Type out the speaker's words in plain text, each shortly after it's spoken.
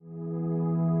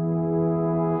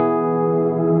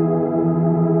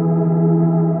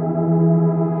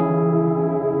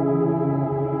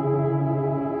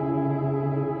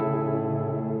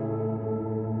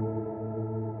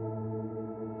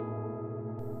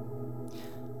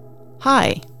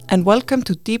Hi, and welcome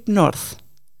to Deep North,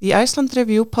 the Iceland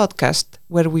Review podcast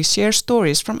where we share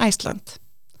stories from Iceland.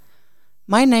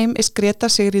 My name is Greta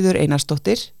Sigríður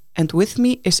Einarsdóttir, and with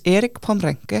me is Erik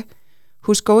Pomrenke,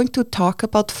 who's going to talk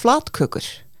about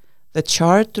flatkökur, the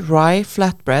charred rye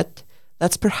flatbread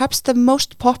that's perhaps the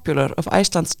most popular of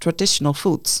Iceland's traditional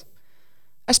foods,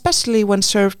 especially when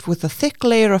served with a thick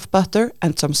layer of butter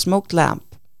and some smoked lamb.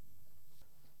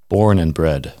 Born and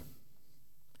bred.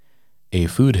 A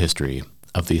food history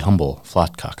of the humble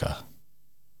flatkaka.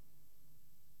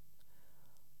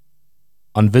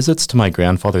 On visits to my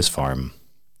grandfather's farm,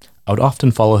 I would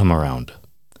often follow him around,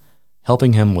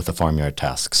 helping him with the farmyard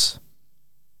tasks.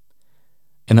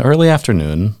 In the early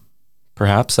afternoon,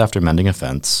 perhaps after mending a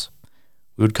fence,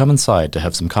 we would come inside to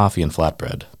have some coffee and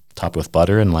flatbread, topped with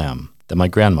butter and lamb that my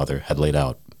grandmother had laid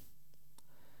out.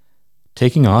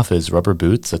 Taking off his rubber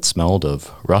boots that smelled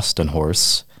of rust and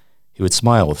horse, he would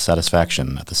smile with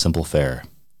satisfaction at the simple fare,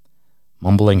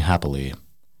 mumbling happily,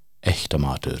 "Echte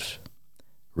matur,"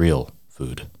 real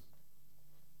food.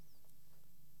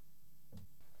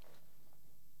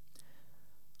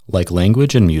 Like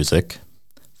language and music,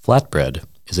 flatbread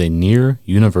is a near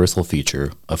universal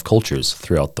feature of cultures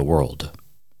throughout the world.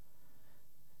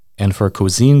 And for a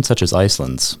cuisine such as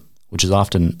Iceland's, which is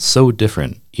often so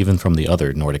different even from the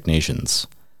other Nordic nations,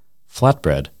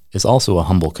 flatbread is also a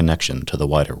humble connection to the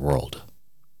wider world.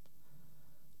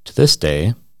 To this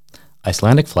day,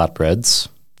 Icelandic flatbreads,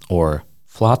 or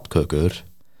flatkökur,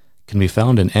 can be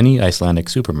found in any Icelandic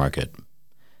supermarket,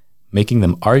 making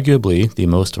them arguably the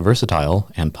most versatile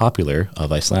and popular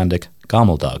of Icelandic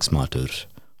gamaldagsmatur,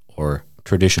 or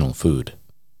traditional food.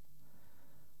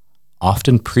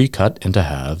 Often pre-cut into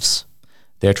halves,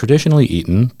 they are traditionally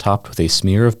eaten topped with a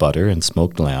smear of butter and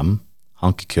smoked lamb,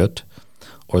 hankikjöt,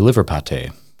 or liver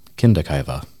pate,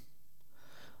 kindakaiva.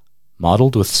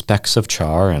 Mottled with specks of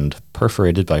char and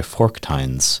perforated by fork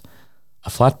tines, a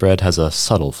flatbread has a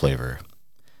subtle flavor,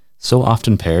 so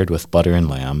often paired with butter and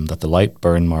lamb that the light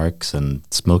burn marks and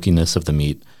smokiness of the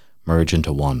meat merge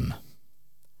into one.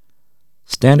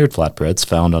 Standard flatbreads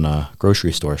found on a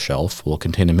grocery store shelf will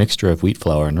contain a mixture of wheat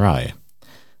flour and rye,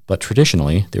 but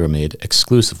traditionally they were made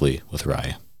exclusively with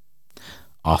rye.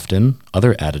 Often,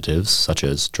 other additives such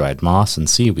as dried moss and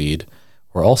seaweed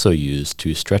were also used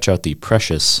to stretch out the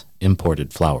precious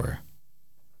imported flour.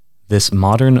 This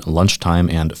modern lunchtime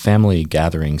and family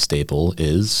gathering staple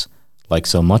is, like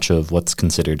so much of what's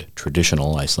considered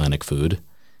traditional Icelandic food,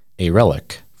 a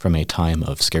relic from a time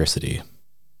of scarcity.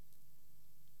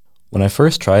 When I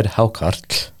first tried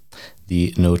hákarl,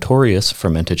 the notorious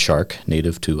fermented shark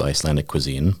native to Icelandic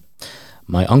cuisine,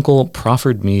 my uncle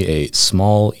proffered me a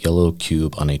small yellow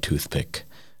cube on a toothpick,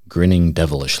 grinning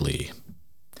devilishly.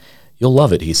 "You'll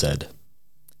love it," he said.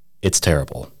 "It's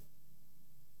terrible."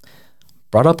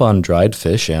 Brought up on dried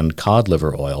fish and cod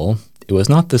liver oil, it was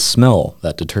not the smell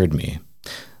that deterred me,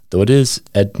 though it is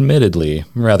admittedly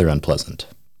rather unpleasant.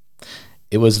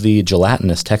 It was the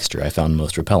gelatinous texture I found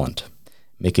most repellent,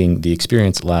 making the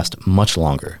experience last much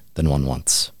longer than one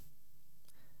wants.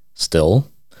 Still,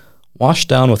 washed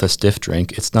down with a stiff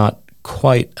drink, it's not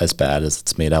quite as bad as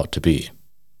it's made out to be.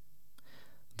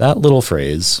 That little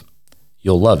phrase,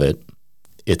 "You'll love it,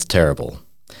 it's terrible,"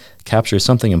 captures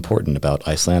something important about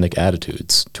Icelandic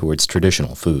attitudes towards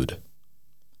traditional food.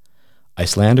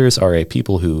 Icelanders are a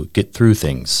people who get through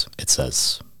things, it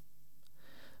says.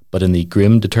 But in the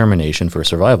grim determination for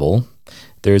survival,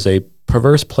 there's a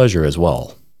perverse pleasure as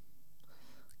well.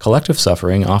 Collective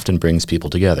suffering often brings people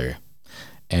together,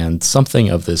 and something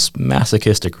of this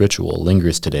masochistic ritual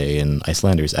lingers today in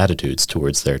Icelanders' attitudes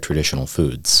towards their traditional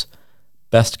foods,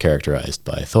 best characterized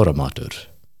by þorramatr.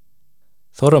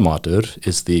 Þorramatr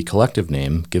is the collective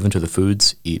name given to the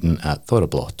foods eaten at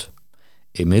Þorrablót,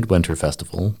 a midwinter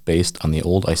festival based on the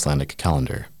old Icelandic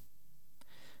calendar.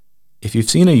 If you've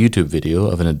seen a YouTube video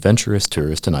of an adventurous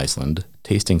tourist in Iceland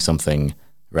tasting something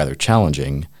rather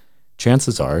challenging,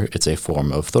 chances are it's a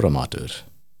form of þorramatr.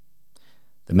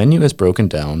 The menu is broken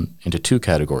down into two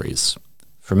categories,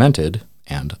 fermented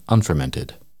and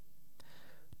unfermented.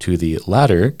 To the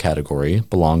latter category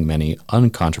belong many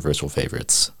uncontroversial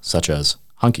favorites, such as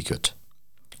hankikjöt,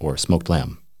 or smoked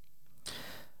lamb.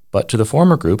 But to the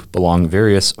former group belong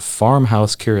various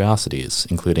farmhouse curiosities,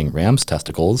 including ram's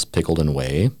testicles pickled in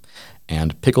whey,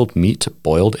 and pickled meat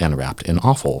boiled and wrapped in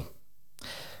offal.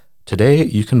 Today,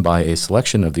 you can buy a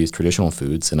selection of these traditional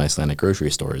foods in Icelandic grocery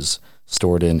stores,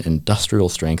 stored in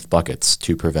industrial-strength buckets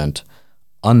to prevent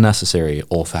unnecessary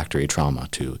olfactory trauma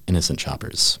to innocent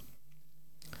shoppers.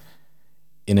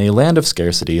 In a land of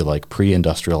scarcity like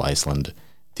pre-industrial Iceland,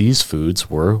 these foods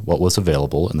were what was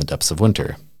available in the depths of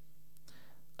winter.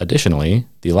 Additionally,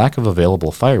 the lack of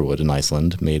available firewood in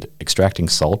Iceland made extracting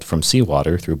salt from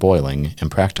seawater through boiling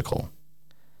impractical.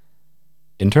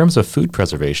 In terms of food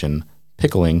preservation,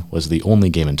 pickling was the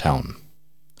only game in town.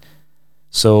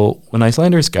 So, when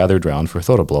Icelanders gathered round for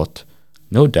þorrablót,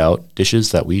 no doubt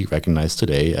dishes that we recognize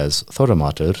today as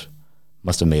þorramatur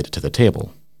must have made it to the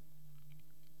table.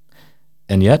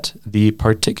 And yet, the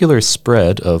particular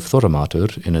spread of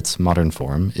þorramatur in its modern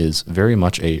form is very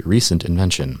much a recent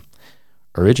invention,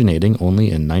 originating only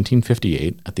in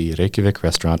 1958 at the Reykjavik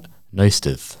restaurant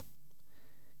Naustið.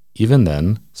 Even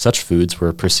then, such foods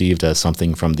were perceived as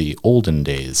something from the olden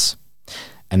days,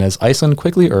 and as Iceland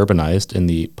quickly urbanized in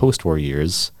the post-war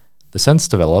years, the sense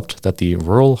developed that the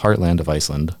rural heartland of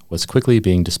Iceland was quickly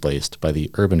being displaced by the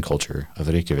urban culture of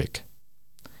Reykjavik.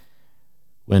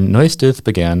 When Naustið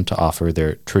began to offer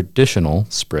their traditional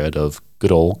spread of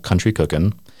good old country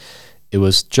cooking, it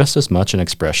was just as much an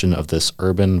expression of this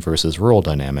urban versus rural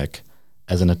dynamic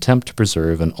as an attempt to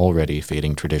preserve an already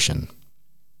fading tradition.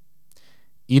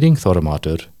 Eating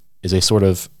þorramatur is a sort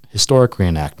of historic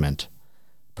reenactment,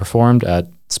 performed at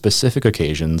specific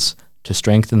occasions to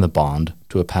strengthen the bond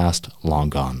to a past long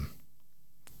gone.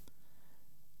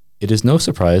 It is no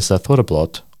surprise that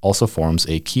þorrablót also forms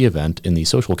a key event in the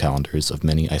social calendars of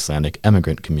many Icelandic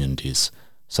emigrant communities,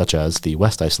 such as the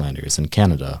West Icelanders in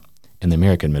Canada and the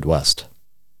American Midwest.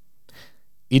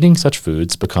 Eating such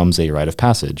foods becomes a rite of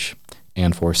passage,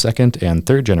 and for second and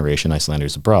third generation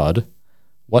Icelanders abroad,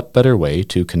 what better way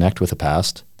to connect with the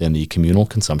past than the communal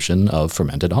consumption of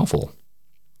fermented offal?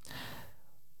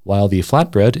 While the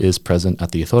flatbread is present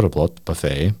at the þorrablót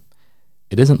buffet,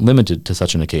 it isn't limited to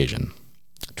such an occasion.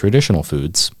 Traditional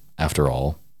foods, after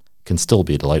all, can still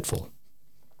be delightful.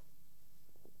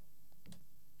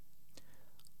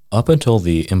 Up until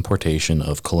the importation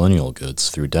of colonial goods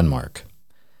through Denmark,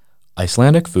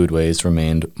 Icelandic foodways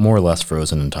remained more or less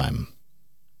frozen in time.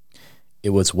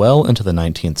 It was well into the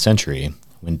 19th century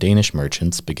when Danish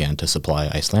merchants began to supply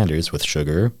Icelanders with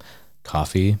sugar,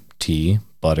 coffee, tea,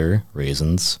 butter,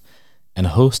 raisins, and a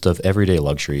host of everyday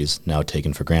luxuries now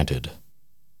taken for granted.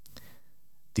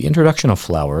 The introduction of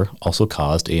flour also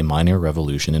caused a minor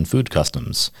revolution in food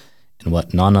customs, in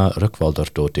what Nanna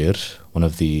Rögnvaldardóttir, one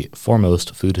of the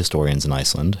foremost food historians in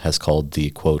Iceland, has called the,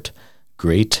 quote,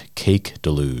 Great Cake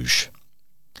Deluge.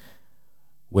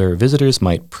 Where visitors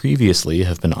might previously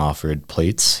have been offered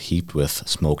plates heaped with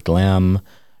smoked lamb,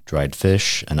 dried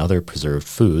fish, and other preserved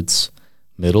foods,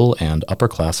 middle and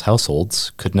upper-class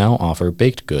households could now offer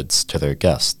baked goods to their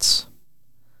guests.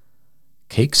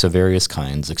 Cakes of various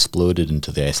kinds exploded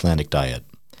into the Icelandic diet,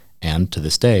 and to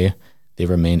this day, they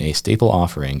remain a staple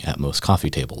offering at most coffee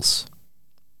tables.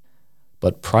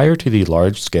 But prior to the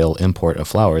large-scale import of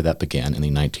flour that began in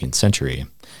the 19th century,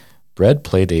 bread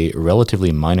played a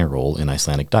relatively minor role in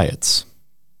Icelandic diets.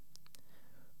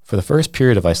 For the first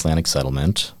period of Icelandic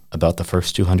settlement, about the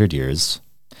first 200 years,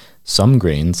 some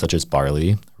grains such as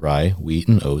barley, rye, wheat,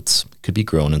 and oats could be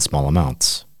grown in small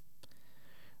amounts.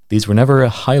 These were never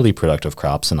highly productive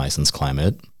crops in Iceland's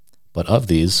climate, but of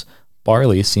these,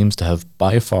 barley seems to have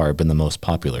by far been the most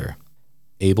popular,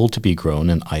 able to be grown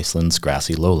in Iceland's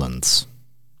grassy lowlands.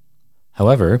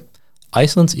 However,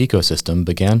 Iceland's ecosystem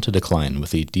began to decline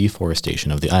with the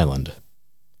deforestation of the island.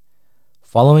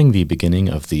 Following the beginning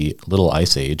of the Little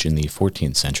Ice Age in the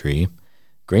 14th century,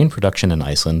 grain production in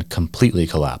Iceland completely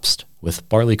collapsed, with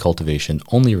barley cultivation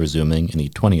only resuming in the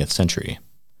 20th century.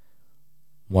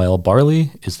 While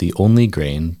barley is the only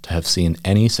grain to have seen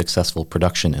any successful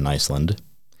production in Iceland,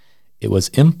 it was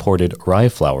imported rye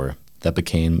flour that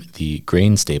became the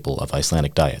grain staple of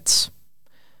Icelandic diets,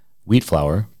 wheat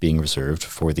flour being reserved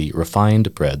for the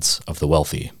refined breads of the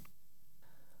wealthy.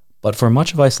 But for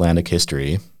much of Icelandic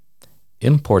history,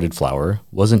 imported flour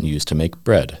wasn't used to make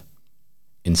bread.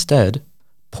 Instead,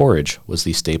 porridge was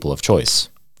the staple of choice,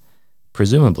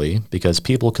 presumably because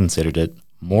people considered it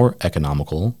more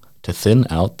economical to thin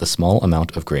out the small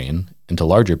amount of grain into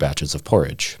larger batches of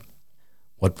porridge.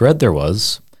 What bread there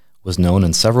was known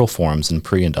in several forms in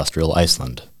pre-industrial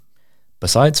Iceland.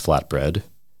 Besides flatbread,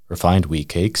 refined wheat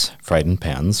cakes, fried in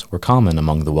pans, were common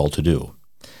among the well-to-do,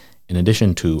 in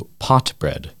addition to pot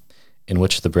bread, in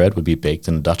which the bread would be baked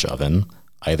in a Dutch oven,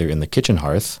 either in the kitchen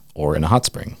hearth or in a hot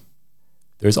spring.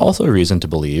 There is also a reason to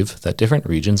believe that different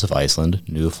regions of Iceland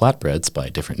knew flatbreads by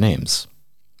different names.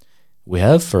 We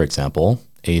have, for example,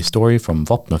 a story from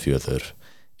Vopnafjörður,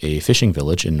 a fishing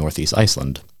village in northeast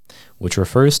Iceland, which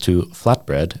refers to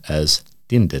flatbread as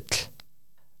dindill.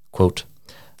 Quote,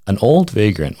 An old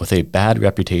vagrant with a bad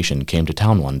reputation came to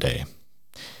town one day.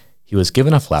 He was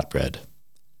given a flatbread,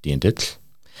 dindill,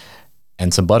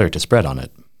 and some butter to spread on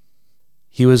it.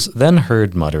 He was then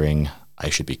heard muttering, I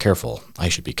should be careful. I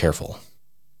should be careful.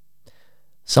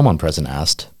 Someone present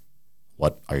asked,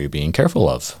 "What are you being careful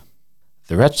of?"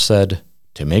 The wretch said,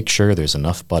 "To make sure there's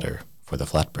enough butter for the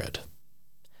flatbread."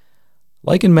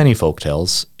 Like in many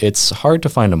folktales, it's hard to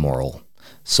find a moral.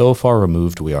 So far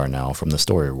removed we are now from the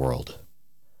story world.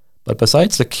 But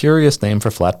besides the curious name for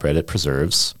flatbread it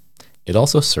preserves, it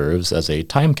also serves as a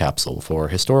time capsule for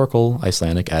historical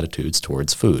Icelandic attitudes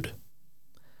towards food.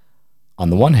 On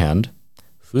the one hand,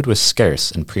 food was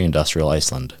scarce in pre-industrial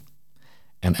Iceland,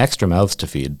 and extra mouths to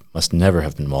feed must never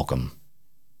have been welcome.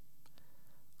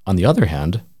 On the other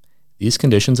hand, these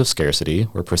conditions of scarcity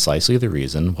were precisely the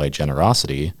reason why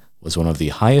generosity was one of the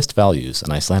highest values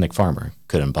an Icelandic farmer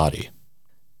could embody.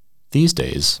 These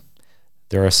days,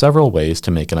 there are several ways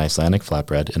to make an Icelandic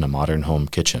flatbread in a modern home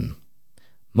kitchen,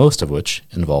 most of which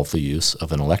involve the use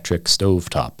of an electric stove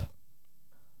top.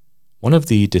 One of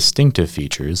the distinctive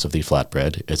features of the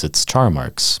flatbread is its char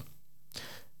marks.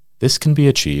 This can be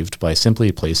achieved by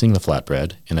simply placing the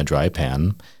flatbread in a dry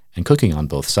pan and cooking on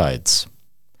both sides.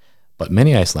 But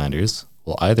many Icelanders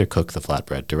will either cook the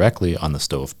flatbread directly on the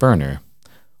stove burner,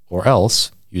 or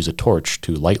else use a torch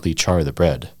to lightly char the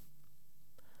bread.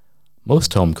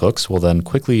 Most home cooks will then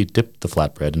quickly dip the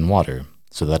flatbread in water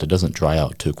so that it doesn't dry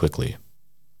out too quickly.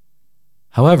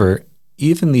 However,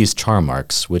 even these char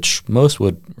marks, which most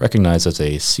would recognize as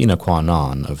a sine qua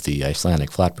non of the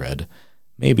Icelandic flatbread,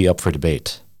 may be up for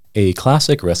debate. A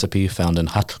classic recipe found in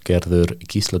Hallgerður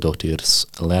Gísladóttir's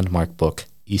landmark book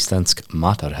Íslensk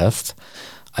matarhefð,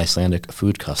 Icelandic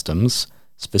Food Customs,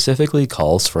 specifically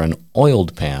calls for an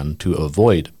oiled pan to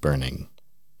avoid burning.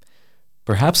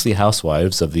 Perhaps the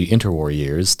housewives of the interwar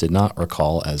years did not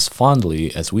recall as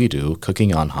fondly as we do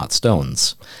cooking on hot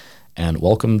stones, and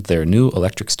welcomed their new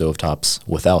electric stovetops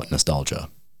without nostalgia.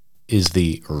 Is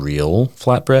the real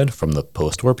flatbread from the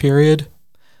post-war period?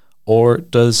 Or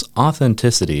does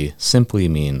authenticity simply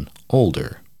mean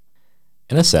older?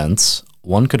 In a sense,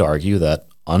 one could argue that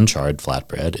uncharred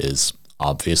flatbread is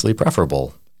obviously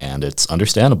preferable, and it's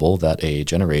understandable that a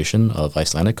generation of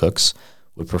Icelandic cooks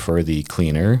would prefer the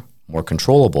cleaner, more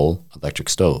controllable electric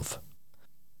stove.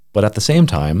 But at the same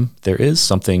time, there is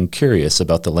something curious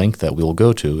about the length that we'll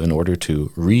go to in order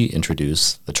to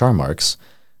reintroduce the char marks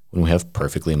when we have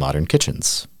perfectly modern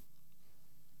kitchens.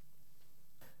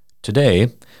 Today,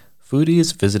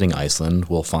 foodies visiting Iceland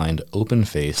will find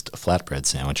open-faced flatbread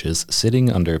sandwiches sitting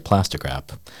under plastic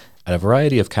wrap at a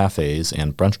variety of cafes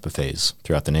and brunch buffets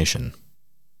throughout the nation.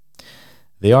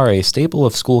 They are a staple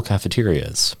of school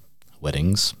cafeterias,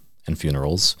 weddings and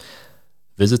funerals,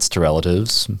 visits to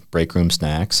relatives, break room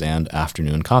snacks, and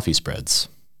afternoon coffee spreads.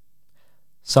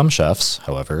 Some chefs,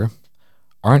 however,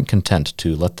 aren't content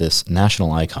to let this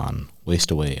national icon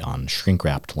waste away on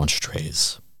shrink-wrapped lunch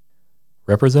trays.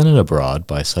 Represented abroad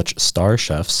by such star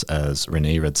chefs as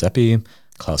René Redzepi,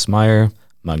 Klaus Meyer,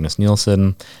 Magnus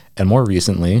Nielsen, and more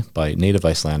recently by native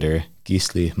Icelander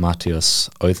Gísli Matthías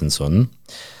Auðunsson,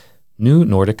 new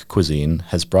Nordic cuisine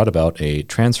has brought about a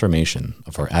transformation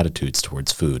of our attitudes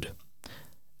towards food,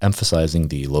 emphasizing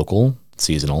the local,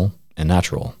 seasonal, and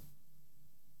natural.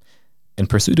 In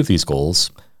pursuit of these goals,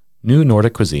 new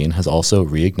Nordic cuisine has also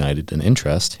reignited an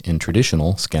interest in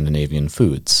traditional Scandinavian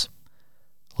foods,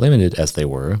 limited as they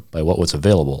were by what was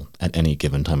available at any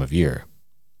given time of year.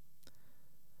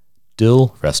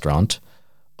 Dill Restaurant,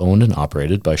 owned and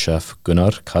operated by chef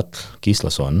Gunnar Karl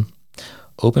Gíslason,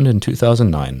 opened in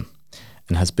 2009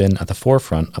 and has been at the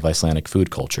forefront of Icelandic food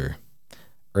culture,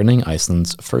 earning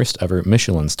Iceland's first ever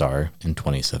Michelin star in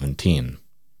 2017.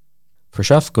 For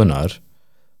Chef Gunnar,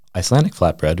 Icelandic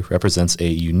flatbread represents a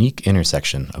unique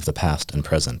intersection of the past and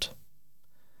present.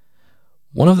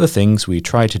 One of the things we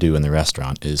try to do in the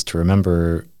restaurant is to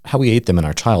remember how we ate them in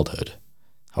our childhood,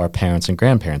 how our parents and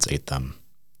grandparents ate them.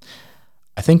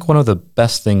 I think one of the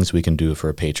best things we can do for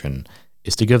a patron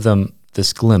is to give them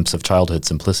this glimpse of childhood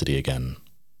simplicity again.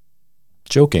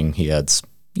 Joking, he adds,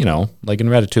 like in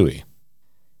Ratatouille.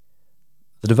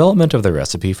 The development of the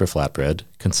recipe for flatbread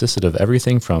consisted of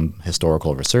everything from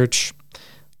historical research,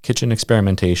 kitchen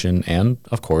experimentation, and,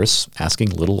 of course,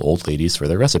 asking little old ladies for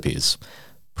their recipes,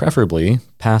 preferably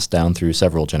passed down through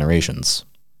several generations.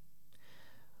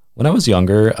 When I was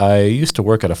younger, I used to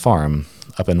work at a farm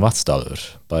up in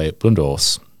Vatnsdalur by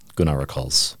Blundaås, Gunnar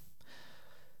recalls.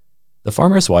 The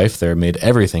farmer's wife there made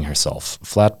everything herself,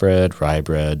 flatbread, rye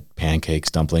bread,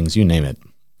 pancakes, dumplings, you name it.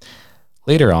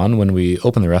 Later on, when we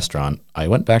opened the restaurant, I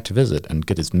went back to visit and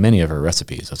get as many of her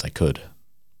recipes as I could.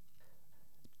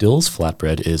 Dill's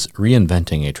flatbread is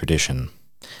reinventing a tradition,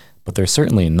 but they're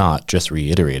certainly not just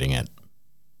reiterating it.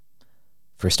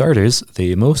 For starters,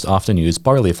 they most often use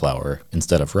barley flour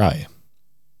instead of rye.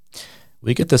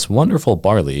 We get this wonderful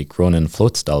barley grown in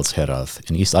Fljótsdalsherað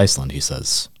in East Iceland, he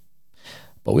says.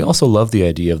 But we also love the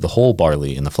idea of the whole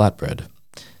barley in the flatbread.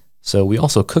 So we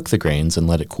also cook the grains and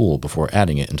let it cool before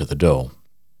adding it into the dough.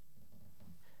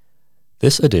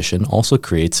 This addition also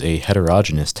creates a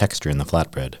heterogeneous texture in the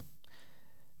flatbread,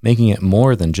 making it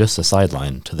more than just a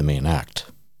sideline to the main act.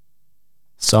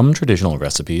 Some traditional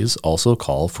recipes also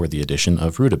call for the addition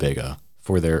of rutabaga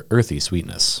for their earthy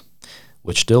sweetness,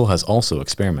 which Dill has also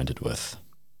experimented with.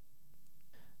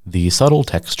 The subtle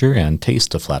texture and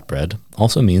taste of flatbread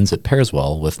also means it pairs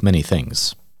well with many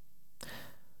things.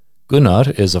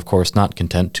 Gunnar is of course not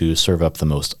content to serve up the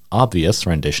most obvious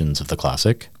renditions of the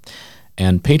classic,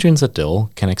 and patrons at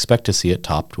Dill can expect to see it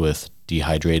topped with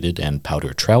dehydrated and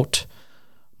powdered trout,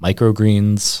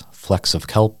 microgreens, flecks of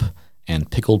kelp, and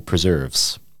pickled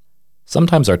preserves.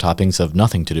 Sometimes our toppings have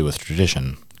nothing to do with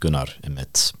tradition, Gunnar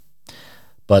admits.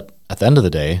 But at the end of the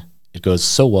day, it goes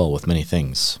so well with many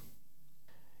things.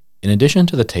 In addition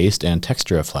to the taste and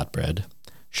texture of flatbread,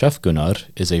 Chef Gunnar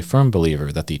is a firm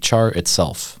believer that the char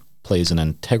itself plays an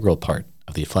integral part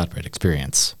of the flatbread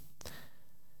experience.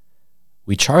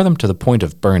 We char them to the point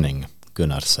of burning,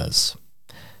 Gunnar says.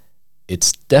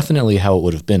 It's definitely how it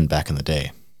would have been back in the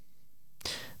day.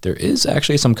 There is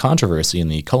actually some controversy in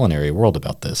the culinary world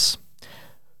about this.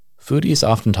 Foodies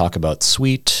often talk about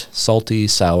sweet, salty,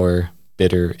 sour,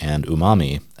 bitter, and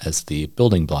umami as the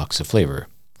building blocks of flavor.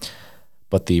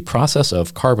 But the process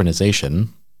of carbonization,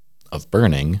 of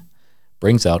burning,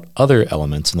 brings out other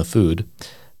elements in the food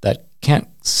that can't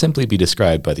simply be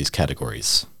described by these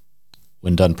categories.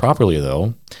 When done properly,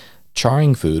 though,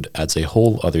 charring food adds a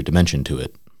whole other dimension to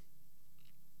it.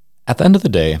 At the end of the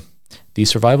day, the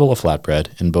survival of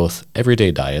flatbread in both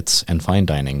everyday diets and fine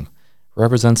dining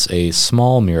represents a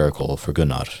small miracle for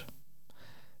Gunnar.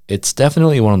 It's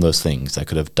definitely one of those things that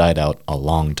could have died out a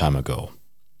long time ago.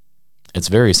 It's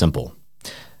very simple.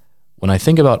 When I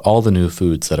think about all the new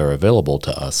foods that are available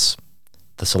to us,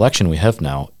 the selection we have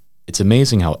now, it's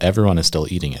amazing how everyone is still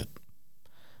eating it.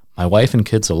 My wife and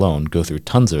kids alone go through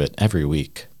tons of it every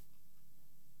week.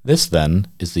 This, then,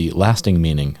 is the lasting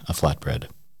meaning of flatbread.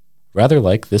 Rather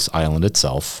like this island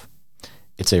itself,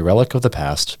 it's a relic of the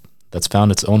past that's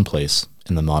found its own place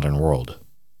in the modern world.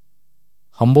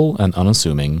 Humble and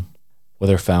unassuming,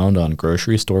 whether found on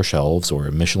grocery store shelves or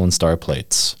Michelin star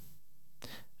plates,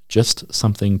 just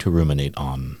something to ruminate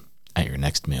on at your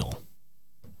next meal.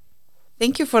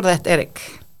 Thank you for that,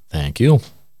 Eric. Thank you.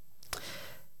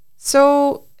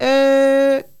 So,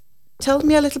 tell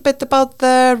me a little bit about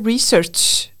the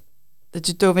research that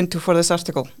you dove into for this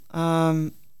article.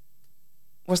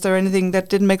 Was there anything that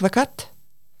didn't make the cut?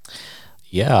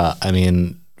 Yeah, I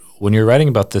mean, when you're writing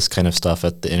about this kind of stuff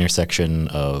at the intersection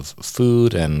of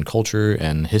food and culture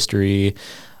and history,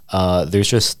 there's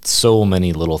just so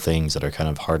many little things that are kind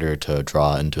of harder to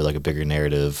draw into like a bigger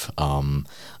narrative.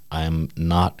 I'm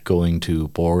not going to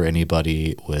bore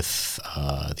anybody with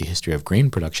the history of grain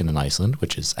production in Iceland,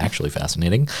 which is actually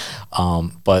fascinating.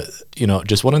 But, you know,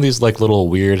 just one of these like little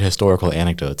weird historical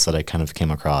anecdotes that I kind of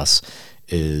came across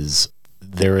is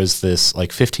there is this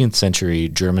like 15th century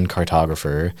German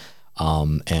cartographer,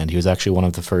 and he was actually one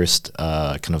of the first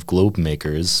kind of globe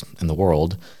makers in the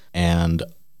world. And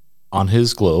on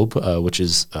his globe, which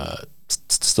is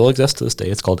still exists to this day,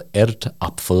 it's called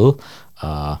Erdapfel,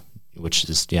 which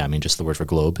is, yeah, I mean, just the word for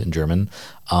globe in German.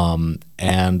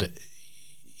 And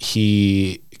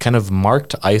he kind of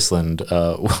marked Iceland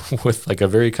with like a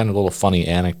very kind of little funny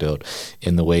anecdote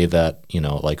in the way that, you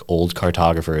know, like old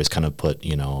cartographers kind of put,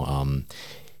 you know,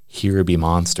 here be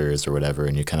monsters or whatever,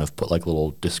 and you kind of put like a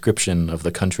little description of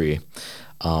the country.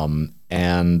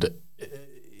 And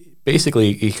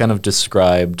basically, he kind of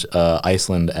described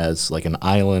Iceland as like an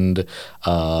island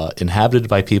inhabited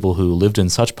by people who lived in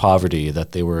such poverty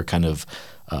that they were kind of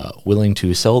willing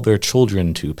to sell their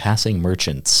children to passing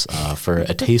merchants for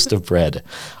a taste of bread.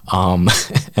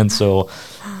 And so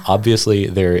obviously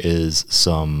there is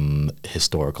some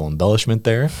historical embellishment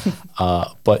there.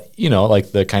 But, you know,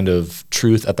 like the kind of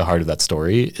truth at the heart of that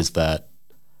story is that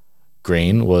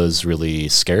grain was really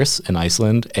scarce in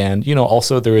Iceland. And, you know,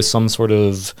 also there is some sort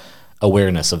of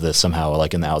awareness of this somehow,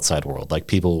 like in the outside world. Like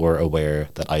people were aware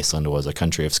that Iceland was a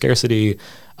country of scarcity.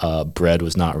 Bread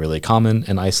was not really common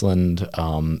in Iceland.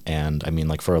 And I mean,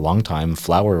 like for a long time,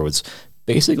 flour was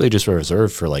basically just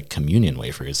reserved for like communion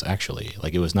wafers, actually.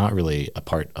 Like it was not really a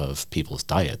part of people's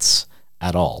diets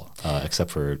at all, except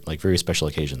for like very special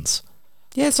occasions.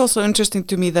 Yeah, it's also interesting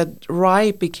to me that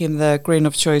rye became the grain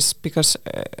of choice because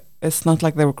it's not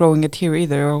like they were growing it here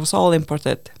either. It was all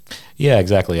imported. Yeah,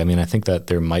 exactly. I mean, I think that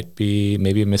there might be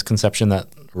maybe a misconception that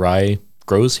rye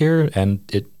grows here, and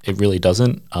it really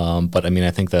doesn't. But I mean,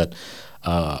 I think that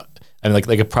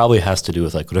like it probably has to do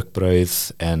with like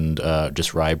rukbrauð and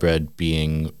just rye bread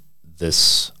being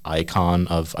this icon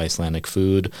of Icelandic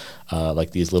food,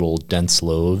 like these little dense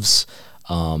loaves,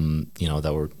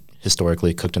 that were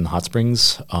historically cooked in the hot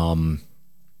springs.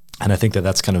 And I think that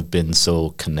that's kind of been so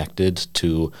connected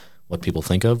to what people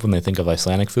think of when they think of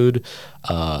Icelandic food,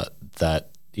 that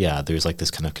there's like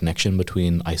this kind of connection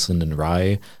between Iceland and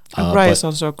rye. And rye is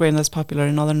also a grain that's popular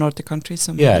in other Nordic countries.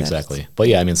 So exactly. But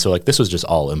yeah, I mean, so like this was just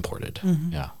all imported.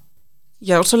 Mm-hmm. Yeah.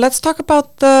 Yeah, so let's talk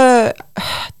about the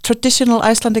traditional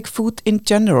Icelandic food in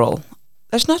general.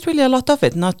 There's not really a lot of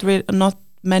it, not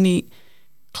many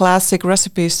classic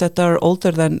recipes that are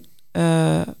older than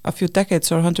a few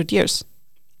decades or 100 years.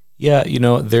 Yeah,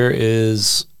 there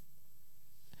is,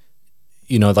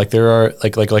 there are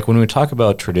like when we talk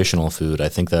about traditional food, I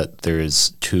think that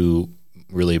there's two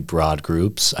really broad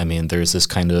groups. I mean, there's this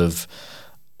kind of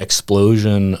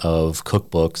explosion of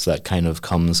cookbooks that kind of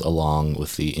comes along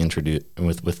with the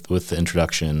with the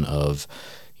introduction of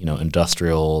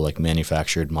industrial, like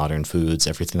manufactured modern foods,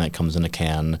 everything that comes in a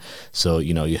can. So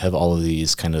you have all of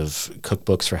these kind of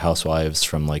cookbooks for housewives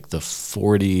from like the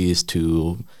 40s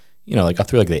to like up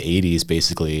through like the 80s,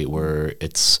 basically, where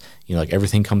it's like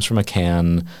everything comes from a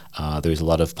can. There's a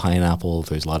lot of pineapple,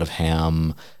 there's a lot of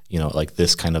ham, like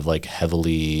this kind of like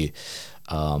heavily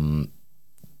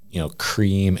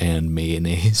cream and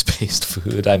mayonnaise based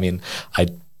food. I mean, I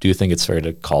do think it's fair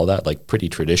to call that like pretty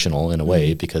traditional in a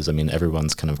way, because I mean,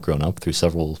 everyone's kind of grown up through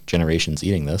several generations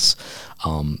eating this,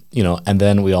 and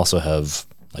then we also have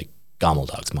like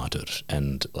gamaldagsmatur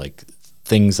and like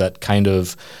things that kind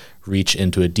of reach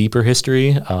into a deeper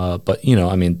history. But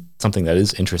I mean, something that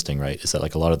is interesting, right, is that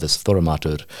like a lot of this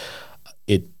þorramattur,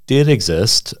 it did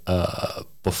exist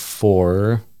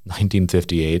before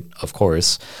 1958, of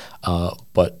course,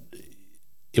 but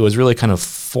it was really kind of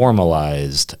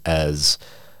formalized as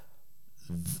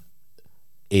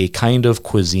a kind of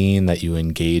cuisine that you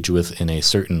engage with in a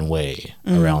certain way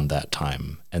around that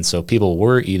time. And so people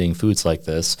were eating foods like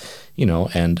this,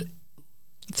 and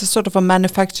it's a sort of a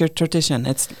manufactured tradition.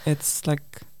 It's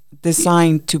like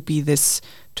designed to be this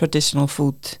traditional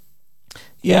food.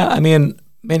 Yeah, I mean,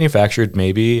 manufactured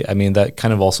maybe. I mean, that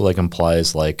kind of also like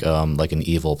implies like an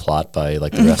evil plot by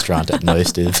like the restaurant at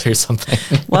Neustid or something.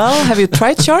 Well, have you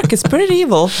tried shark? It's pretty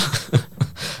evil.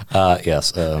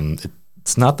 Yes,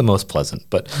 it's not the most pleasant,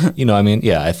 but I mean,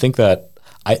 yeah, I think that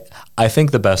I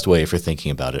think the best way for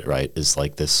thinking about it, right, is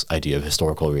like this idea of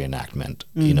historical reenactment.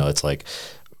 It's like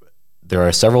there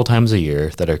are several times a year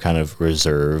that are kind of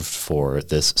reserved for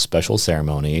this special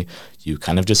ceremony. You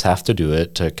kind of just have to do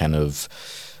it to kind of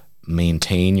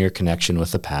maintain your connection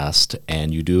with the past,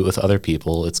 and you do it with other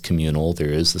people. It's communal. There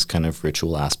is this kind of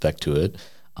ritual aspect to it.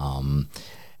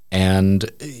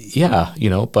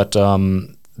 But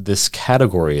this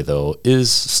category, though, is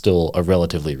still a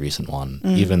relatively recent one,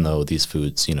 even though these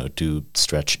foods, do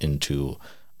stretch into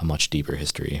a much deeper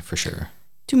history, for sure.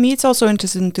 To me, it's also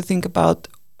interesting to think about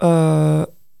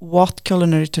what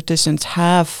culinary traditions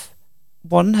have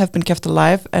been kept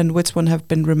alive and which one have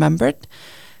been remembered,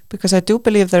 because I do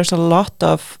believe there's a lot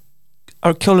of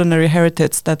our culinary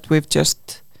heritage that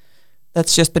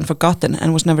that's just been forgotten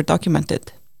and was never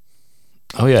documented.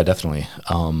 Oh yeah, definitely.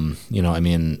 I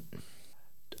mean,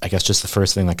 I guess just the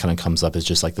first thing that kind of comes up is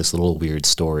just like this little weird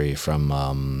story from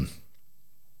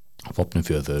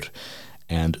Vopnafjörður,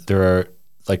 and there are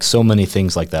like so many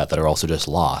things like that are also just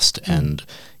lost. And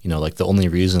like the only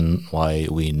reason why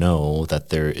we know that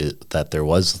there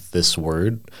was this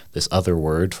other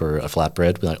word for a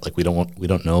flatbread, like we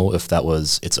don't know if that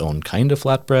was its own kind of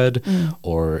flatbread,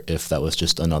 or if that was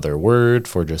just another word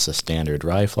for just a standard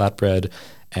rye flatbread.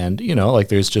 And like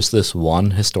there's just this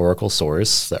one historical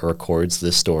source that records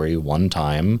this story one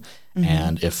time.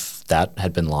 And if that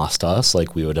had been lost to us,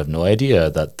 like we would have no idea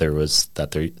that there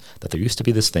used to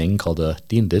be this thing called a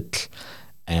dindill.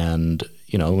 And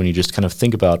when you just kind of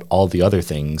think about all the other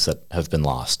things that have been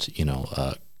lost,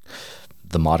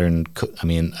 the modern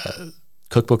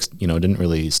cookbooks didn't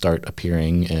really start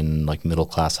appearing in like middle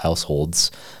class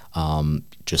households,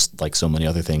 just like so many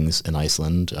other things in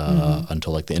Iceland,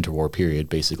 until like the interwar period,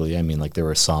 basically. I mean, like there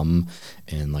were some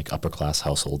in like upper class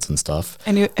households and stuff.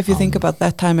 And if you think about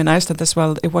that time in Iceland as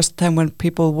well, it was a time when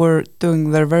people were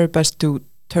doing their very best to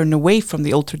turn away from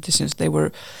the old traditions. They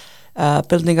were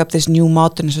building up this new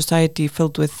modern society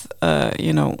filled with,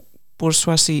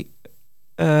 bourgeoisie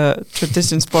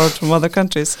traditions borrowed from other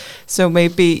countries. So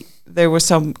maybe there were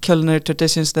some culinary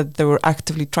traditions that they were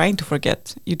actively trying to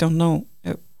forget. You don't know.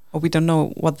 Or we don't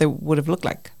know what they would have looked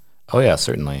like. Oh yeah,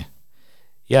 certainly.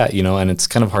 Yeah, and it's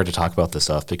kind of hard to talk about this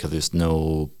stuff because there's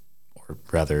no, or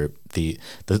rather the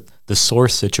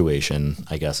source situation,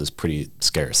 I guess, is pretty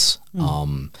scarce.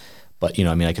 But,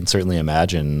 I can certainly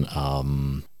imagine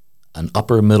an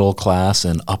upper middle class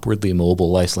and upwardly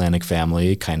mobile Icelandic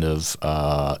family kind of,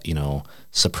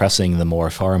 suppressing the more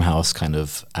farmhouse kind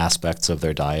of aspects of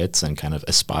their diets and kind of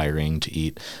aspiring to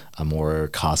eat a more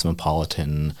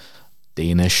cosmopolitan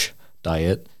Danish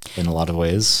diet in a lot of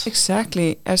ways.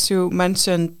 Exactly. As you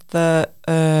mentioned, the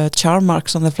char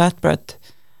marks on the flatbread.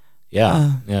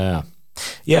 Yeah.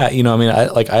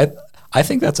 I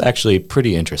think that's actually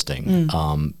pretty interesting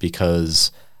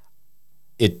because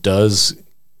it does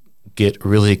get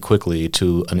really quickly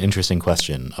to an interesting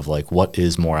question of like, what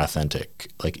is more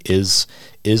authentic? Like, is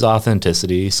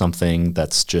authenticity something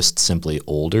that's just simply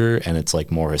older and it's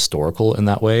like more historical in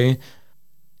that way?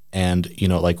 And,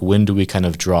 like, when do we kind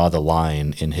of draw the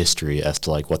line in history as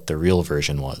to like what the real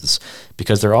version was?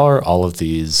 Because there are all of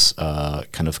these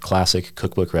kind of classic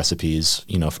cookbook recipes,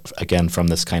 again, from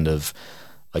this kind of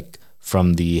like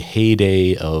from the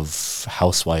heyday of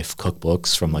housewife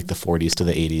cookbooks from like the 40s to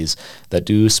the 80s that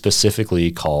do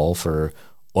specifically call for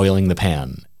oiling the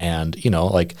pan. And,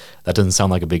 like that doesn't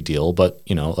sound like a big deal, but,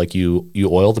 like you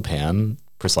oil the pan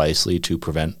precisely to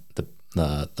prevent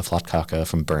the flatkaka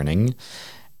from burning.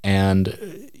 And,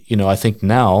 I think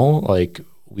now, like,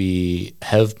 we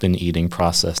have been eating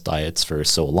processed diets for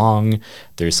so long.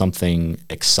 There's something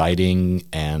exciting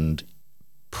and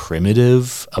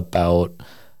primitive about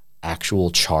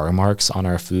actual char marks on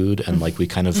our food. And, like, we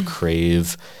kind of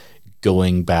crave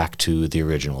going back to the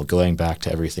original, going back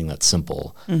to everything that's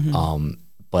simple.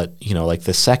 But, like,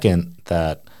 the second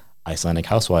that Icelandic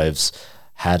housewives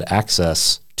had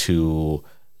access to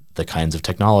the kinds of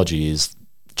technologies,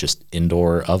 just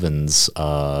indoor ovens,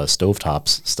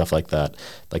 stovetops, stuff like that.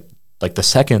 Like the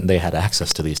second they had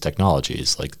access to these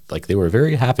technologies, like they were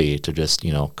very happy to just,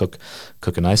 cook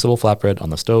a nice little flatbread on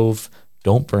the stove,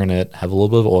 don't burn it, have a little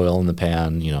bit of oil in the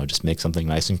pan, just make something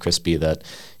nice and crispy that,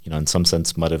 in some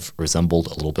sense might have resembled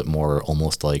a little bit more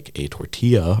almost like a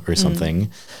tortilla or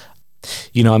something.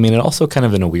 It also kind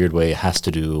of in a weird way has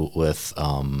to do with,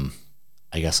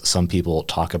 I guess some people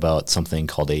talk about something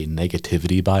called a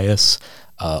negativity bias,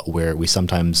 where we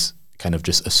sometimes kind of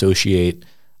just associate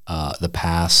the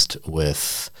past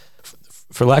with,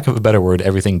 for lack of a better word,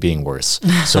 everything being worse.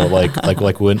 So like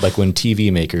when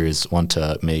TV makers want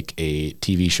to make a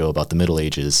TV show about the Middle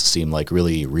Ages seem like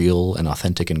really real and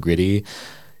authentic and gritty,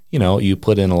 you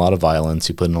put in a lot of violence,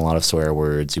 you put in a lot of swear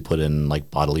words, you put in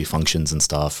like bodily functions and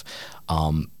stuff,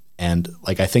 and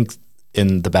like I think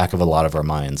in the back of a lot of our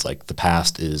minds, like the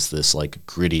past is this like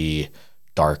gritty,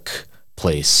 dark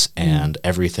place, and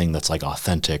everything that's like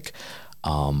authentic,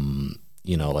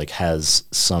 like has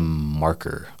some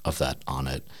marker of that on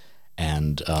it.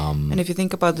 And if you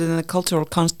think about it in the cultural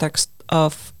context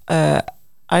of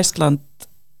Iceland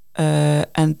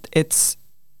and its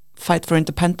fight for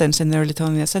independence in the early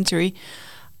 20th century,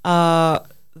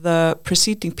 the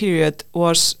preceding period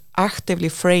was actively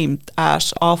framed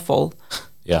as awful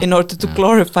in order to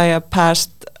glorify a past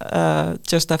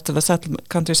just after the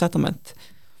country settlement.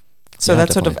 So that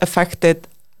definitely sort of affected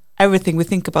everything we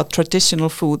think about traditional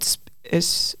foods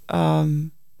is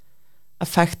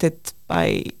affected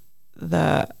by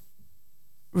the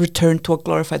return to a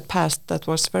glorified past that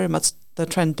was very much the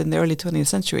trend in the early 20th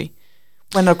century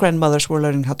when our grandmothers were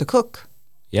learning how to cook.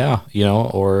 Yeah,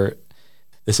 or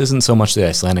this isn't so much the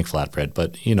Icelandic flatbread,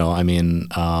 but,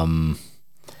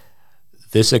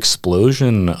 this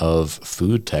explosion of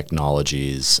food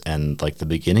technologies and like the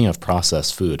beginning of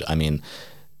processed food,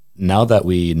 now that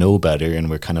we know better and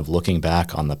we're kind of looking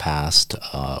back on the past,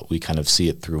 we kind of see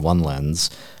it through one lens.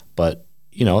 But,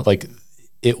 like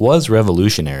it was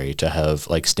revolutionary to have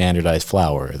like standardized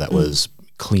flour that was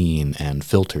clean and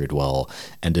filtered well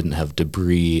and didn't have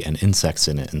debris and insects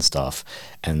in it and stuff.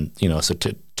 And, so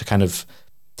to kind of,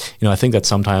 I think that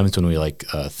sometimes when we like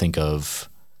think of,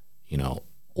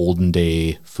 olden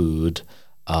day food,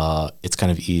 it's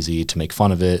kind of easy to make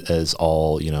fun of it as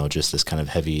all, just this kind of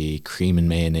heavy cream and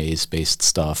mayonnaise based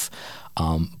stuff.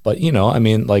 But,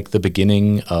 like the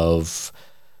beginning of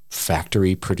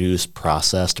factory produced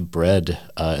processed bread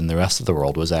in the rest of the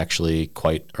world was actually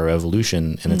quite a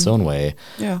revolution in its own way.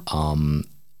 Yeah.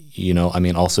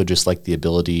 Also just like the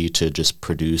ability to just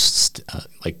produce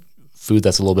like food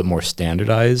that's a little bit more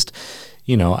standardized.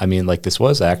 Like this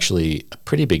was actually a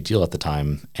pretty big deal at the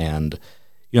time. And,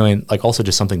 like also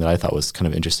just something that I thought was kind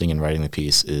of interesting in writing the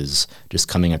piece is just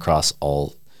coming across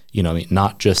all, I mean,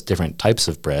 not just different types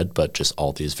of bread, but just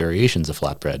all these variations of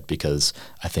flatbread. Because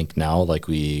I think now, like,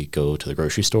 we go to the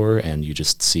grocery store and you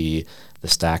just see the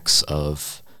stacks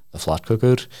of the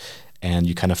flatkökur, and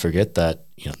you kind of forget that,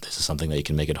 this is something that you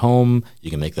can make at home. You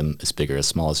can make them as big or as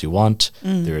small as you want.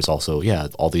 There's also,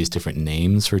 all these different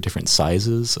names for different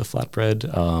sizes of flatbread.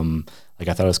 Like,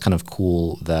 I thought it was kind of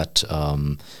cool that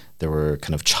there were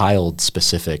kind of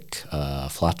child-specific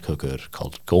flatkökur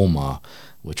called goma,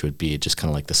 which would be just kind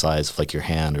of like the size of like your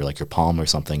hand or like your palm or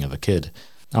something of a kid.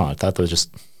 Oh, I thought that was just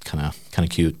kind of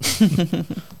cute.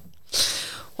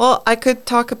 Well, I could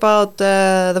talk about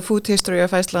the food history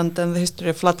of Iceland and the history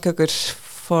of flatkökur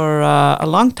for a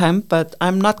long time, but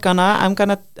I'm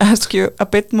gonna ask you a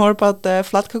bit more about the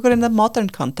flatkökur in the modern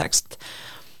context.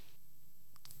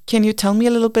 Can you tell me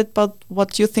a little bit about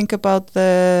what you think about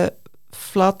the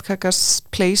flatkaka's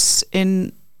place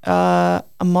in a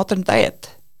modern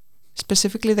diet,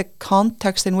 specifically the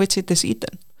context in which it is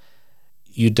eaten?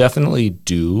 You definitely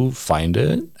do find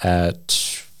it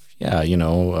at,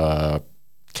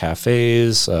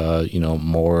 cafes,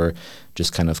 more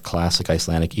just kind of classic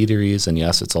Icelandic eateries. And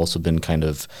yes, it's also been kind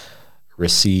of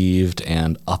received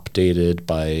and updated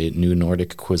by new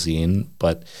Nordic cuisine.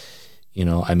 But,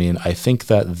 I mean, I think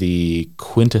that the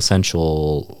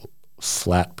quintessential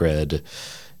flatbread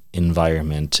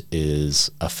environment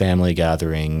is a family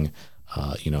gathering.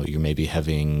 You're maybe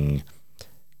having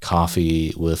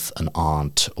coffee with an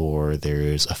aunt, or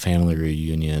there's a family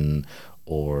reunion,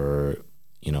 or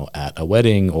at a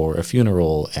wedding or a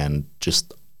funeral, and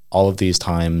just all of these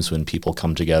times when people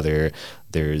come together,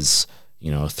 there's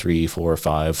 3, 4,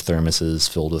 5 thermoses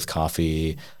filled with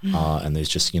coffee, and there's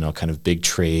just kind of big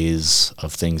trays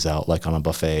of things out like on a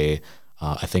buffet.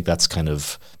 I think that's kind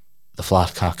of the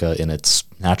flatkaka in its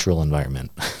natural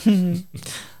environment.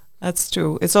 That's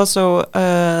true. It's also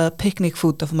a picnic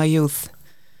food of my youth.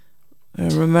 I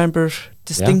remember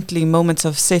distinctly moments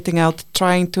of sitting out,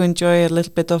 trying to enjoy a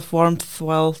little bit of warmth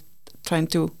while trying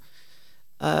to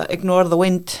ignore the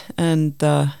wind, and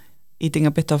eating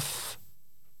a bit of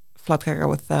flatkaka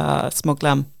with smoked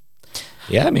lamb.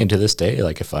 Yeah, I mean, to this day,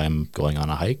 like if I'm going on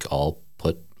a hike, I'll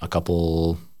put a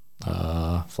couple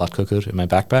flatkökur in my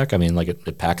backpack. I mean, like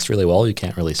it packs really well. You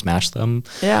can't really smash them.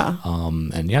 Yeah.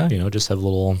 And just have a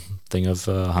little thing of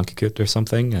hankikut or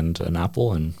something and an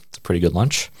apple, and it's a pretty good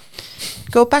lunch.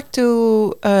 Go back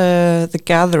to the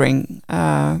gathering,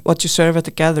 what you serve at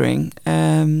the gathering.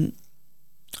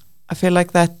 I feel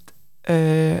like that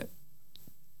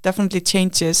definitely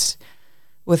changes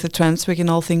with the trends. We can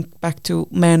all think back to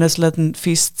Meðalslögn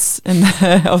feasts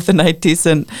of the 90s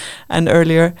and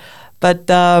earlier. But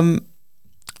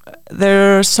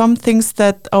there are some things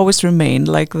that always remain,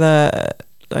 like the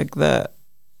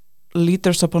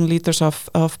liters upon liters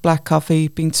of black coffee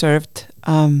being served,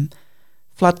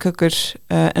 flatkökur,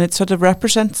 and it sort of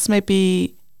represents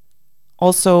maybe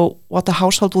also what the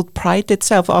household would pride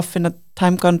itself of in a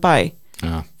time gone by.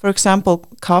 Yeah. For example,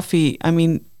 coffee. I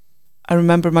mean, I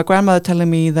remember my grandmother telling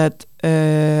me that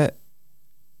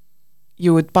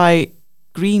you would buy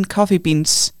green coffee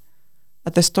beans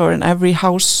at the store, and every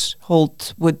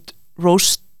household would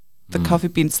roast the coffee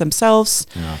beans themselves.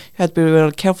 Yeah. You had to be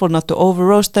really careful not to over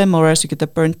roast them, or else you get a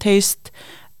burnt taste.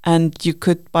 And you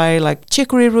could buy like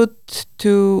chicory root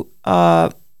to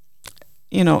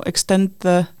extend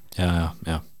the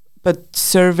but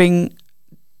serving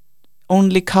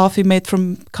only coffee made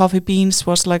from coffee beans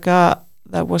was like a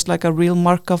real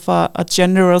mark of a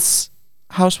generous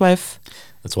housewife.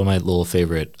 That's one of my little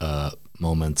favorite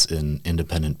moments in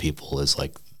Independent People, is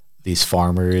like these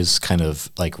farmers kind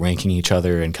of like ranking each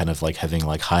other and kind of like having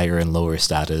like higher and lower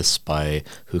status by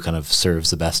who kind of serves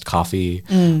the best coffee,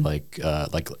 like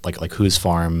whose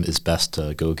farm is best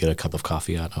to go get a cup of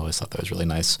coffee at. I always thought that was really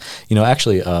nice.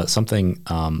 Actually something,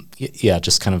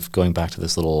 just kind of going back to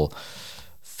this little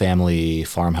family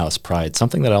farmhouse pride,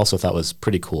 something that I also thought was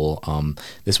pretty cool.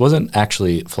 This wasn't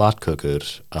actually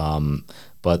flatkökur,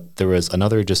 but there was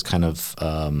another just kind of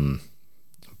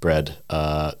bread,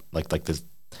 like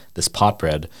this pot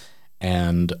bread,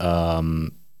 and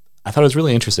I thought it was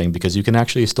really interesting because you can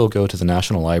actually still go to the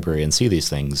National Library and see these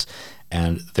things,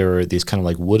 and there are these kind of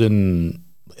like wooden,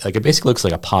 like it basically looks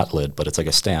like a pot lid, but it's like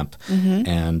a stamp,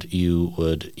 and you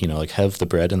would like have the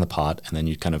bread in the pot, and then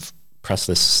you kind of press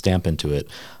this stamp into it,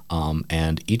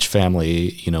 and each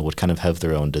family would kind of have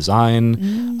their own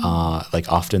design. Like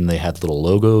often they had little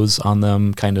logos on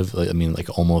them, kind of like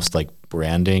almost like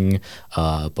branding,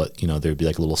 but there'd be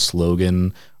like a little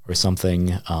slogan or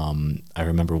something. I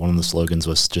remember one of the slogans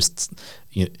was just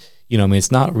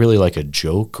it's not really like a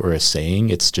joke or a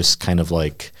saying, it's just kind of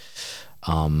like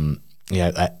I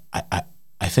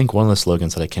I think one of the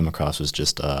slogans that I came across was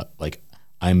just like,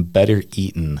 I'm better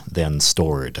eaten than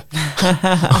stored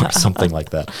or something like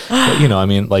that. But, I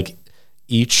mean, like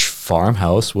each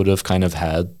farmhouse would have kind of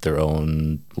had their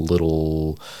own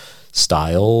little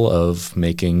style of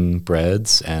making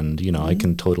breads. And, I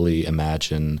can totally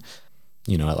imagine,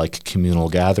 at like communal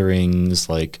gatherings,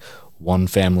 like one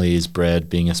family's bread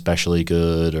being especially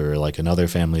good or like another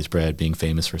family's bread being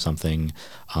famous for something.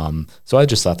 So I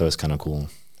just thought that was kind of cool.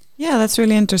 Yeah, that's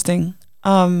really interesting.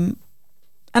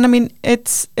 And I mean,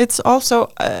 it's also,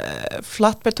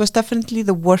 flatbread was definitely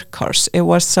the workhorse. It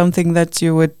was something that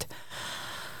you would,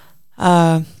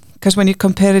 because when you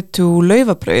compare it to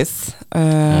laufabrauð,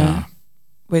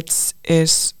 which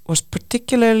was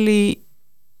particularly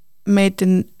made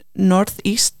in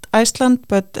northeast Iceland,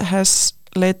 but has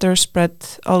later spread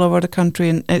all over the country,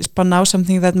 and it's but now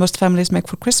something that most families make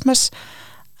for Christmas,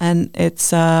 and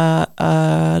it's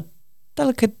a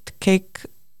delicate cake,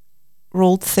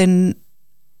 rolled thin,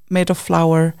 made of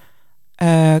flour,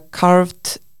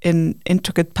 carved in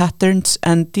intricate patterns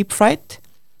and deep fried.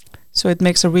 So it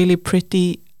makes a really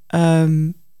pretty,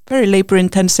 very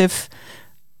labor-intensive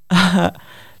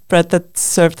bread that's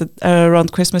served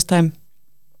around Christmas time.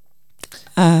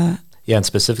 Yeah, and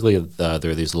specifically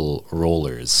there are these little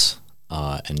rollers,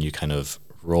 and you kind of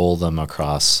roll them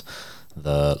across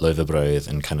the laufabrauð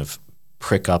and kind of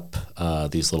prick up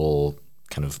these little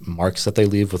kind of marks that they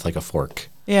leave with like a fork.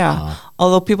 Yeah,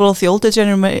 although people of the older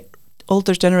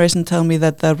generation tell me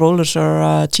that the rollers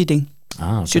are cheating.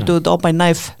 Okay. Should do it all by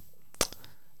knife.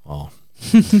 Well,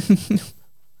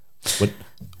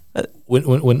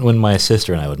 when my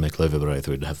sister and I would make laufabrauð,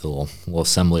 we'd have the little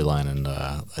assembly line, and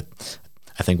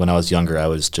I think when I was younger, I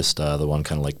was just the one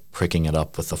kind of like pricking it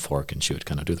up with the fork, and she would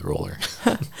kind of do the roller.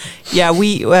 Yeah,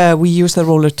 we use the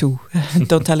roller too.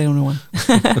 Don't tell anyone.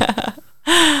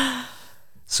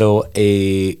 So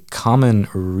a common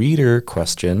reader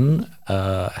question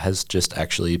has just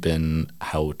actually been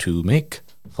how to make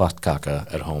flatkaka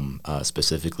at home,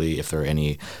 specifically if there are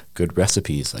any good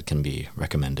recipes that can be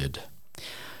recommended.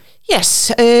 Yes,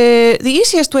 the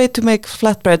easiest way to make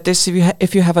flatbread is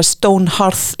if you have a stone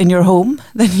hearth in your home,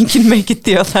 then you can make it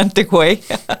the authentic way.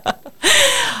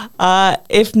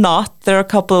 If not, there are a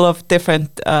couple of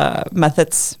different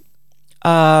methods.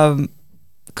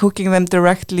 Cooking them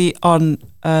directly on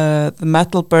the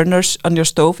metal burners on your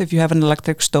stove, if you have an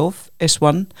electric stove, is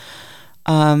one.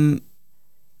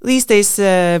 These days,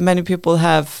 many people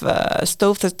have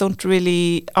stoves that don't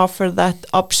really offer that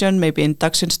option, maybe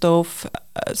induction stove,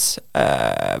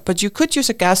 but you could use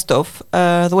a gas stove.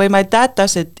 The way my dad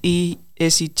does it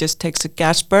is he just takes a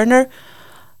gas burner,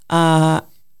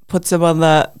 puts them on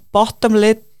the bottom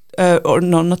lid, or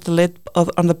no, not the lid,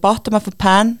 on the bottom of a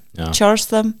pan, chars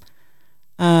them.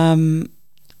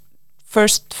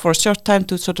 First for a short time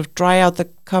to sort of dry out the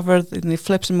cover, then he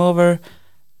flips them over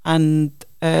and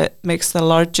makes the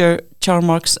larger char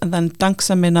marks, and then dunks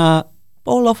them in a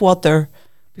bowl of water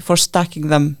before stacking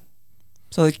them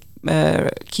so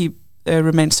they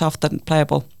remain soft and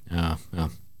pliable. Yeah.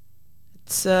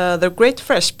 They're great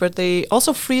fresh, but they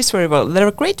also freeze very well. They're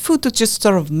a great food to just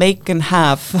sort of make and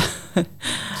have.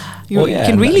 You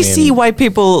can really see why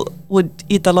people would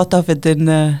eat a lot of it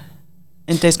in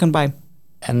days gone by.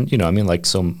 And, like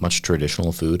so much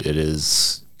traditional food, it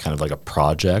is kind of like a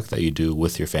project that you do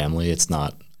with your family. It's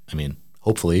not,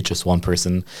 hopefully just one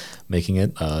person making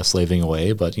it, slaving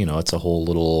away, but, it's a whole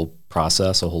little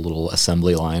process, a whole little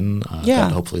assembly line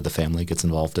that hopefully the family gets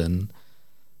involved in.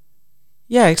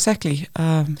 Yeah, exactly.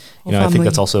 I think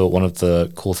that's also one of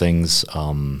the cool things,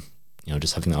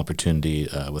 just having the opportunity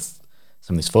with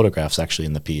some of these photographs actually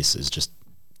in the piece is just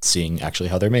seeing actually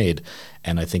how they're made.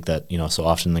 And I think that, so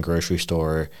often in the grocery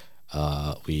store,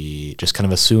 we just kind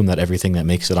of assume that everything that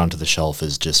makes it onto the shelf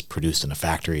is just produced in a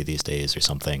factory these days or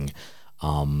something.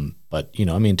 But,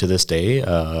 to this day,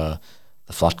 the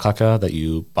flattkaka that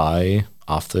you buy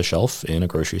off the shelf in a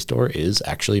grocery store is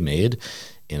actually made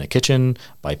in a kitchen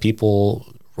by people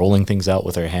rolling things out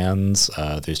with their hands.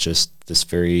 There's just this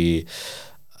very...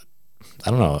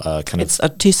 It's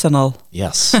artisanal.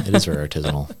 Yes, it is very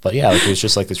artisanal. But yeah, there's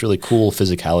just like this really cool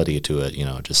physicality to it,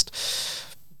 just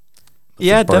the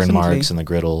burn definitely. Marks and the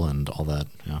griddle and all that.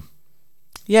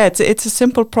 Yeah, it's a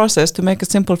simple process to make a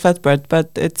simple flatbread, but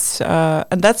it's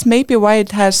and that's maybe why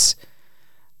it has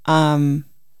why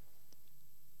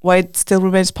it still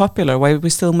remains popular, why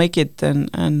we still make it,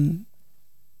 and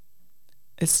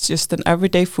it's just an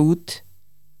everyday food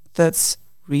that's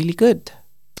really good.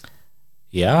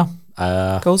 Yeah.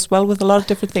 Goes well with a lot of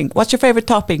different things. What's your favorite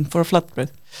topping for a flatbread?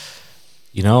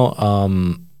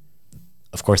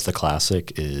 Of course, the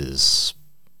classic is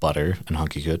butter and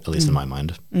hankikjöt, at least in my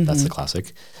mind. That's the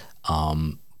classic.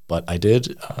 But I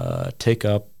did take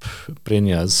up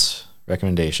Brynja's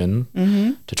recommendation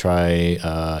to try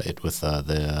it with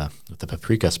the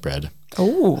paprika spread.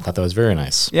 Oh, I thought that was very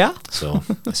nice. Yeah? So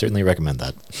I certainly recommend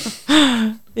that.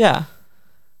 Yeah.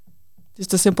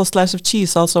 Just a simple slice of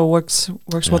cheese also works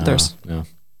wonders. Yeah.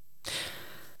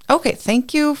 Okay,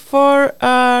 thank you for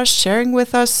sharing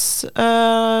with us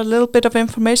a little bit of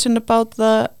information about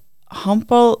the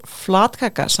humble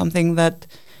flatkaka, something that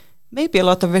maybe a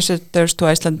lot of visitors to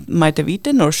Iceland might have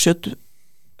eaten or should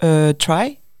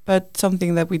try, but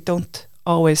something that we don't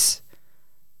always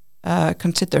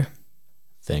consider.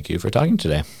 Thank you for talking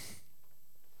today.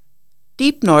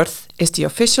 Deep North is the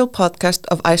official podcast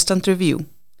of Iceland Review,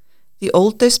 the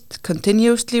oldest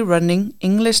continuously running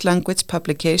English language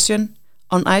publication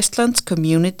on Iceland's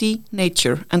community,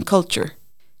 nature and culture.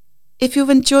 If you've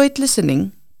enjoyed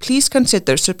listening, please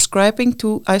consider subscribing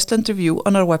to Iceland Review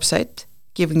on our website,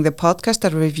 giving the podcast a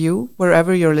review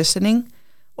wherever you're listening,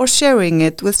 or sharing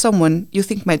it with someone you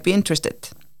think might be interested.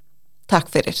 Takk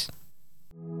fyrir.